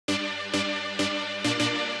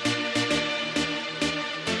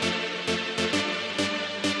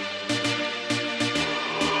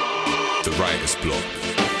writer's block.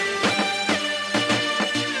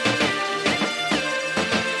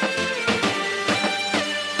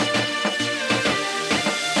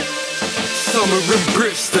 Summer in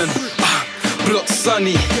Brixton, block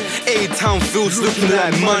sunny, A-town fields looking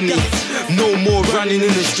like money. No more running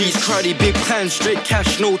in the streets, crowded, big plans, straight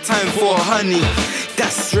cash, no time for honey.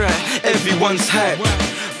 That's right, everyone's hype.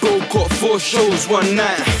 Bro got 4 shows one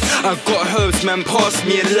night. I got herbs, man, pass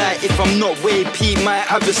me a light. If I'm not way P, might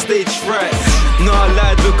have a stage fright. Nah,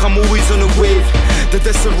 lad, look, I'm always on the wave.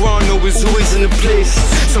 The Serrano is always in the place.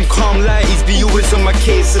 Some calm lighties be always on my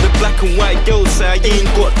case. So the black and white girls say I ain't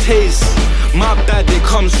got taste. My bad, it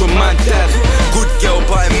comes from my dad. Good girl,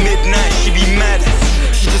 but at midnight she be mad.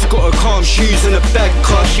 She just got her calm shoes and a bag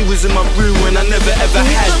car. She was in my room when I never ever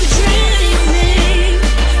had. I'm dreaming,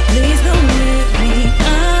 please don't leave me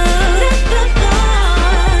up.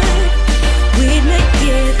 We'd make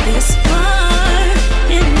it this far,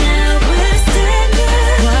 and now we're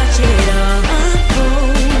standing. Watch it all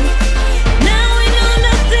unfold. Now we know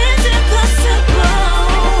nothing's impossible.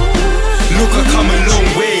 Look, I come a long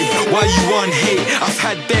way. Why you on hate? I've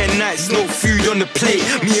had bare nights, no food on the plate.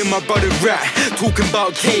 Me and my brother Rat, talking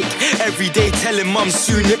about cake. Every day telling mum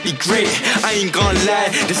soon it'd be great. I ain't gonna lie,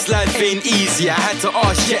 this life ain't easy. I had to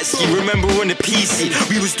ask Jetski, remember on the PC.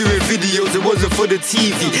 We was doing videos, it wasn't for the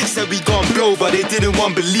TV. Said we gon' blow, but they didn't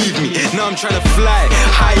want believe me. Now I'm trying to fly,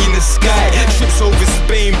 high in the sky. Trips over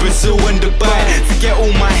Spain, Brazil and Dubai. Forget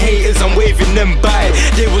all my haters, I'm waving them by.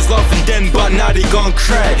 They was laughing then, but now they gon'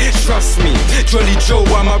 cry. Trust me, Jolly Joe,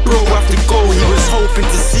 why my bro have to go? He was hoping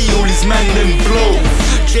to see all these men then blow.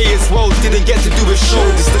 Jay as well didn't get to do a show.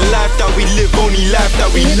 This the life that we live, only life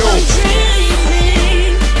that we know. I'm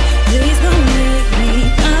dreaming, please don't leave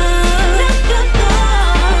me up.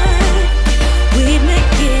 We'd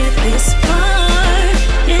make it this far,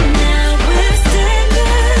 and now we're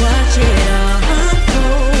standing. Watch it all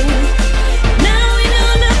unfold. Now we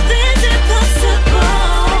know nothing's impossible.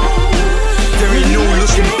 There ain't no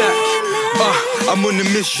looking back. I'm on a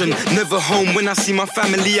mission, never home. When I see my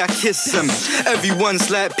family, I kiss them. Everyone's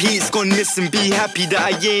like, Pete's gone missing. Be happy that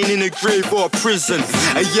I ain't in a grave or a prison.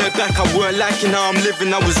 A year back, I weren't liking how I'm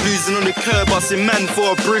living. I was losing on the curb, asking man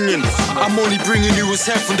for a bringing. I'm only bringing who was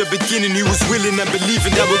here from the beginning, who was willing and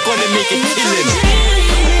believing that we're gonna make a killing.